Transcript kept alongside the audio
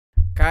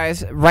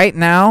Guys, right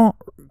now,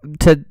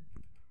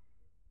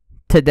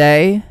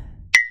 today,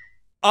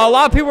 a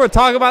lot of people were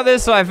talking about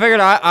this, so I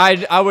figured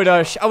I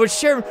would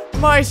share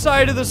my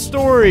side of the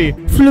story.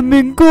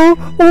 Flamingo,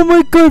 oh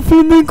my God,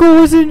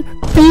 Flamingo was in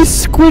the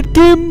Squid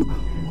Game.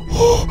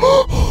 Oh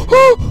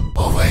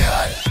my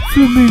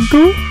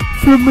God,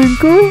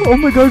 Flamingo, oh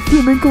my God,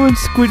 Flamingo in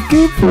Squid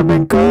Game,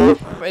 Flamingo.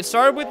 It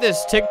started with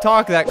this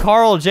TikTok that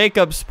Carl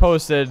Jacobs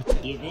posted.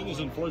 The event is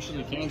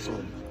unfortunately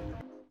canceled.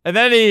 And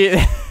then he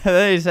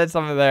said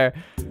something there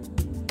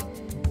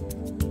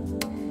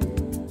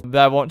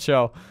that I won't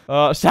show.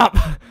 Stop.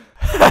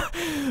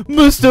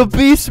 Mr.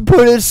 Beast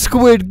put a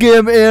Squid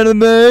Game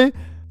anime.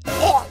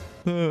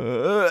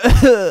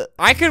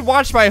 I could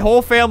watch my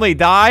whole family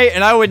die,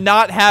 and I would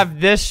not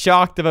have this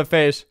shocked of a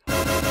face.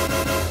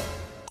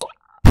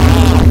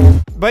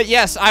 But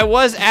yes, I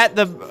was at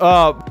the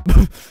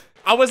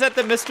I was at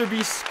the Mr.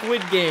 Beast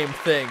Squid Game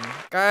thing,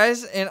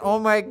 guys, and oh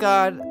my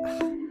God.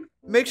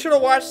 Make sure to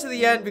watch to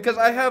the end because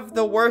I have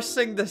the worst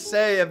thing to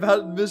say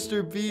about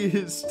Mr.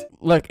 Beast.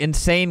 Look,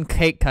 insane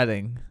cake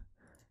cutting.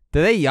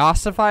 Did they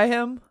yossify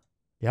him?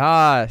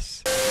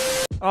 Yas.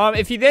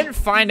 If you didn't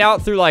find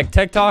out through like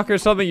TikTok or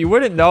something, you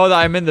wouldn't know that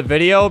I'm in the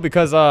video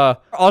because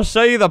I'll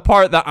show you the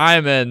part that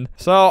I'm in.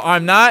 So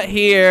I'm not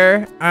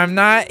here,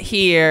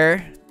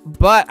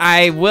 but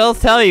I will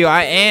tell you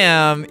I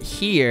am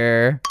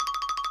here.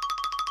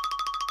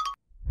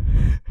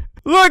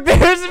 Look,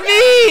 there's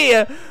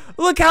me!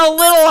 Look how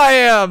little I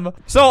am.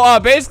 So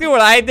basically what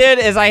I did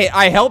is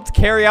I helped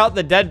carry out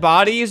the dead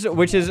bodies,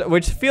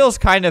 which feels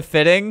kind of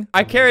fitting.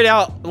 I carried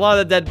out a lot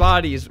of the dead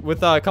bodies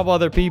with a couple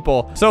other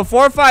people. So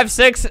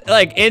 456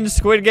 like in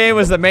Squid Game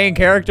was the main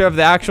character of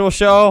the actual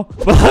show.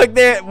 But look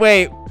there,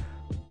 wait,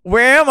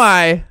 where am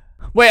I?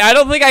 Wait, I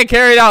don't think I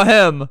carried out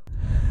him.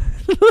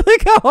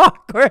 Look how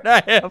awkward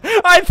I am.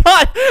 I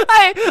thought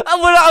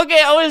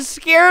I was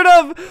scared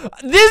of.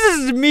 This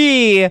is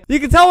me. You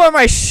can tell by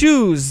my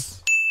shoes.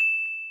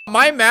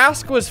 My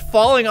mask was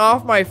falling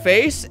off my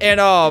face, and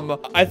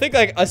I think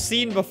like a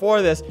scene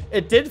before this,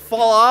 it did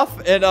fall off,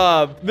 and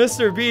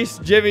Mr.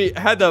 Beast, Jimmy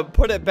had to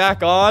put it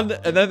back on,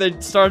 and then they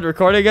started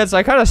recording again, so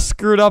I kind of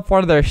screwed up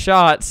one of their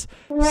shots.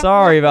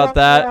 Sorry about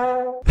that.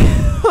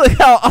 Look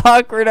how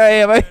awkward I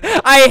am.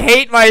 I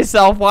hate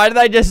myself. Why did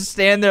I just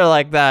stand there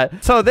like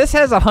that? So this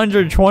has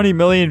 120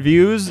 million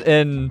views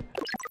in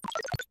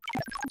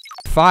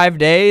 5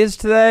 days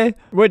today,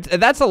 which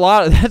that's a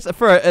lot. That's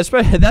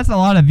a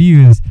lot of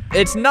views.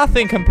 It's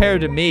nothing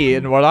compared to me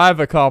and what I've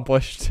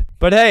accomplished.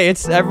 But hey,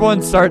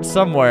 everyone starts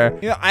somewhere.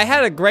 You know, I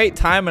had a great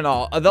time and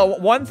all. The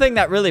one thing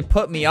that really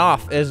put me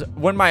off is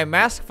when my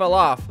mask fell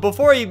off.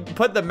 Before he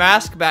put the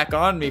mask back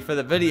on me for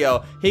the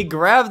video, he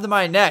grabbed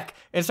my neck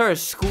and started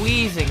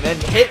squeezing, then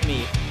hit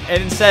me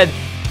and said,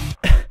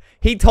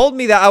 he told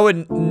me that I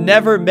would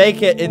never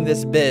make it in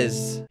this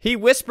biz. He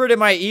whispered in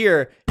my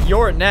ear,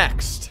 "You're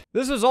next."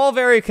 This was all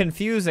very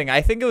confusing.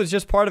 I think it was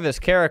just part of his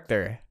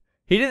character.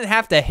 He didn't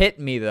have to hit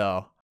me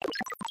though.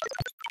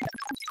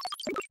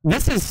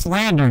 This is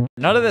slander.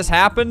 None of this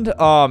happened.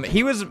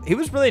 He was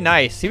really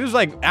nice. He was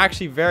like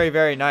actually very,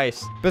 very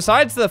nice.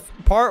 Besides the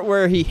part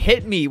where he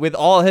hit me with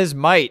all his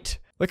might.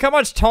 Look how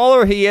much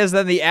taller he is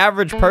than the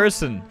average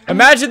person.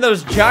 Imagine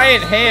those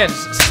giant hands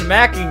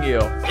smacking you.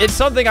 It's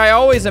something I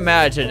always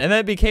imagine, and then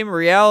it became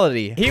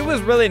reality. He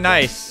was really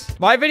nice.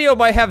 My video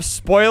might have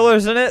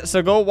spoilers in it,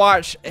 so go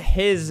watch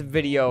his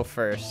video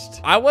first.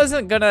 I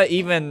wasn't gonna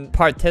even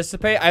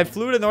participate. I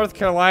flew to North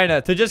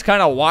Carolina to just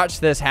kind of watch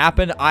this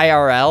happen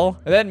IRL.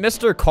 And then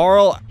Mr.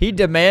 Carl, he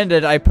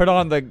demanded I put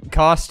on the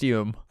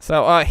costume.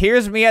 So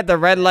here's me at the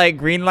red light,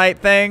 green light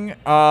thing. If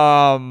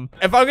I'm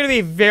gonna be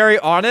very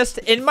honest,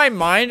 in my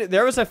mind,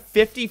 there was a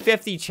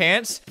 50-50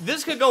 chance.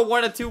 This could go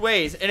one of two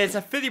ways, and it's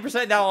a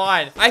 50% down the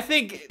line. I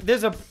think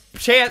there's a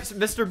chance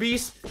Mr.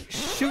 Beast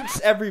shoots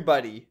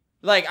everybody.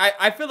 Like,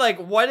 I feel like,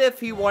 what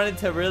if he wanted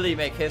to really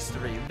make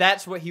history?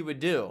 That's what he would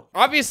do.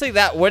 Obviously,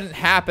 that wouldn't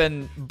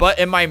happen, but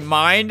in my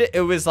mind,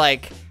 it was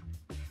like,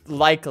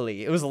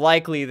 likely. It was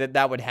likely that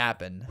that would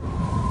happen.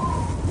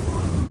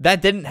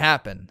 That didn't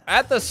happen.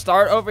 At the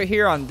start over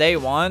here on day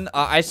one,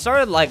 I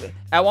started like,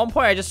 at one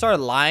point I just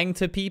started lying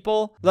to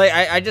people. Like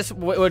I just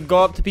would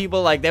go up to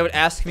people, like they would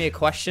ask me a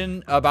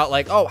question about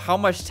like, oh, how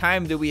much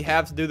time do we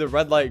have to do the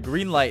red light,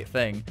 green light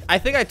thing? I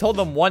think I told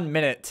them 1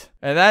 minute,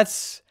 and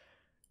that's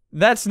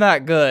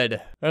not good.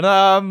 And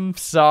I'm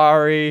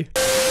sorry.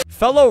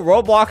 Fellow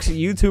Roblox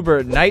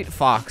YouTuber Night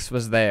Fox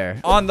was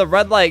there. On the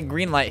red light,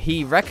 green light,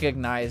 he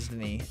recognized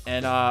me,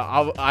 and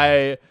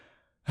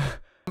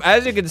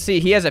as you can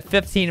see, he has a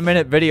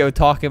 15-minute video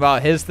talking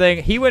about his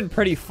thing. He went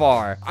pretty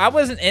far. I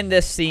wasn't in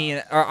this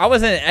scene, or I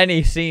wasn't in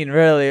any scene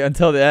really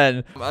until the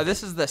end.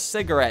 This is the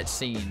cigarette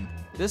scene.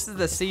 This is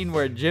the scene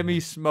where Jimmy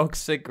smokes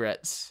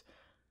cigarettes.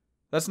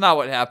 That's not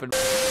what happened.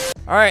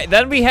 All right,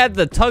 then we had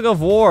the tug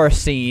of war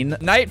scene.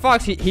 Night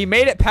Fox, he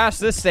made it past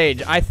this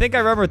stage. I think I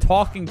remember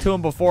talking to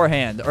him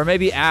beforehand, or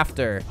maybe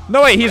after.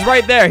 No, wait, he's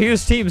right there. He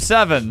was team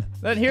 7.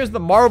 Then here's the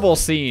marble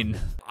scene.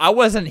 I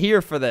wasn't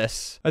here for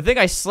this. I think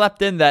I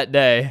slept in that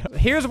day.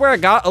 Here's where it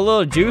got a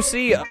little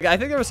juicy. I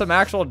think there was some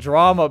actual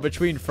drama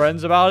between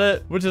friends about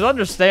it, which is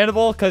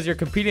understandable because you're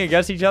competing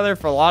against each other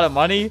for a lot of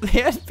money.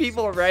 They had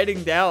people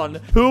writing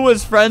down who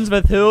was friends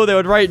with who. They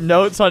would write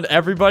notes on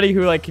everybody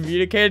who like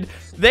communicated.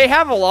 They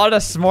have a lot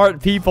of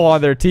smart people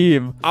on their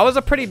team. I was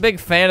a pretty big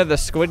fan of the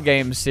Squid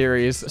Game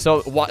series,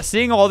 so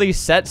seeing all these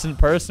sets in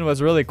person was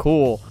really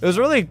cool. It was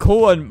really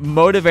cool and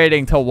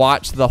motivating to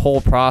watch the whole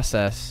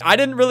process. I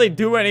didn't really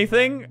do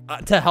anything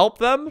to help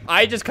them.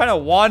 I just kind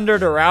of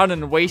wandered around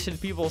and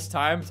wasted people's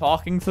time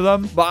talking to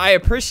them, but I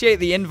appreciate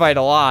the invite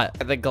a lot.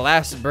 The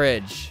glass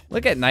bridge.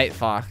 Look at Night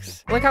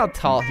Fox. Look how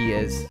tall he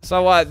is.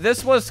 So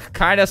this was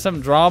kind of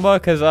some drama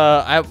because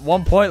at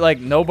one point, like,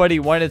 nobody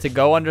wanted to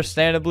go,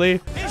 understandably.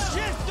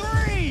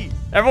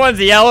 Everyone's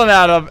yelling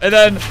at him, and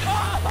then,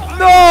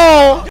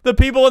 no! The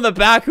people in the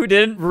back who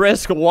didn't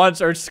risk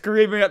once are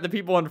screaming at the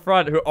people in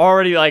front who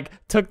already, like,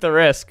 took the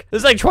risk.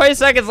 There's, like, 20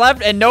 seconds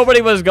left, and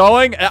nobody was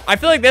going. I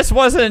feel like this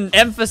wasn't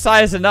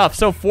emphasized enough.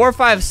 So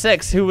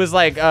 456, who was,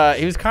 like,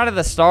 he was kind of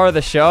the star of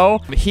the show,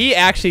 he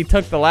actually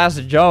took the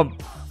last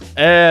jump,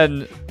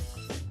 and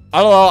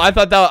I don't know. I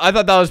thought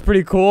that was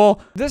pretty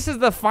cool. This is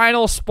the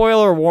final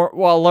spoiler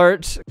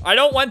alert. I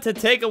don't want to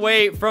take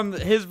away from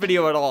his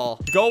video at all.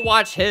 Go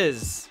watch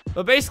his.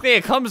 But basically,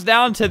 it comes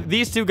down to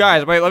these two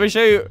guys. Wait, let me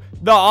show you.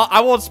 No,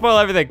 I won't spoil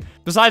everything.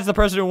 Besides the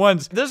person who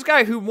wins. This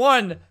guy who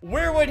won,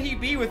 where would he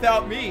be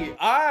without me?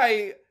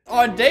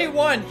 On day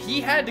one, he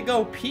had to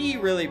go pee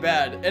really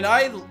bad, and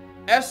I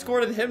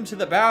escorted him to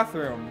the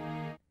bathroom.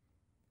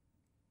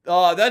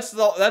 That's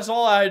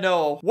all I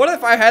know. What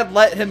if I had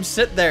let him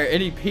sit there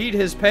and he peed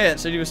his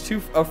pants and he was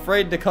too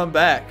afraid to come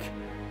back?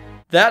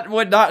 That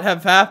would not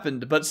have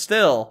happened, but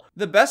still.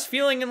 The best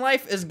feeling in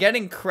life is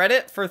getting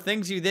credit for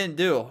things you didn't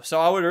do.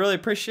 So I would really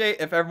appreciate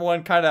if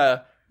everyone kind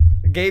of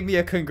gave me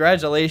a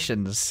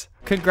congratulations.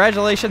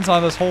 Congratulations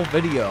on this whole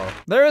video.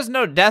 There is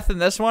no death in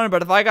this one,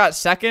 but if I got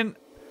second,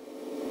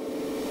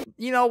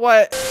 you know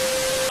what?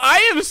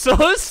 I am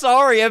so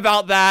sorry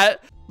about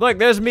that. Look,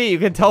 there's me. You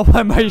can tell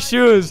by my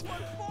shoes.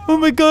 Oh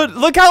my god,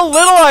 look how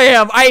little I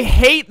am. I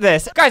hate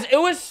this. Guys, it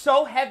was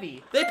so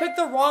heavy. They picked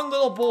the wrong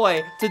little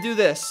boy to do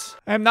this.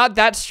 I'm not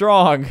that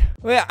strong.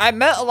 Yeah, I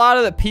met a lot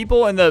of the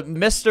people in the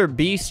Mr.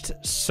 Beast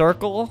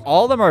circle.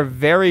 All of them are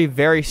very,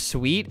 very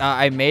sweet.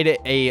 I made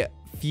it a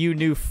few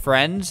new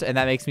friends, and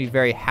that makes me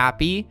very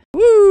happy.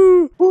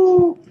 Woo!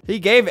 Woo! He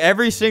gave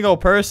every single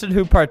person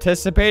who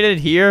participated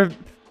here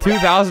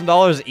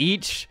 $2,000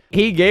 each.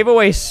 He gave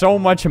away so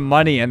much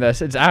money in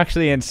this. It's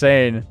actually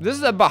insane. This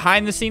is a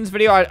behind the scenes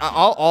video.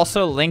 I'll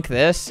also link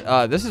this.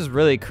 This is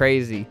really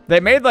crazy. They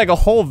made like a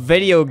whole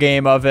video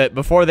game of it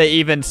before they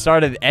even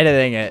started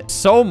editing it.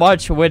 So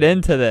much went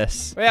into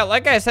this. But yeah,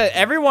 like I said,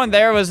 everyone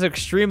there was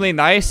extremely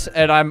nice,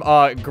 and I'm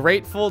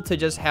grateful to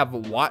just have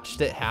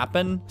watched it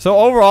happen. So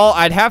overall,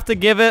 I'd have to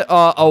give it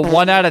a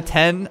 1 out of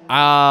 10.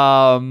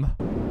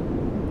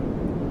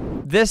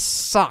 This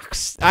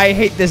sucks. I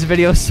hate this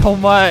video so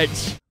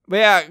much. But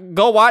yeah,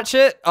 go watch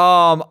it.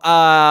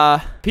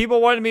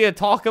 People wanted me to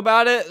talk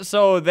about it,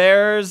 so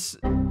there's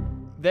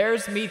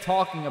me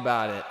talking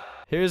about it.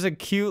 Here's a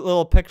cute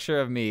little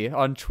picture of me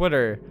on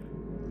Twitter.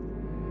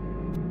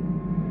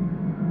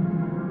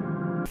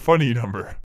 Funny number.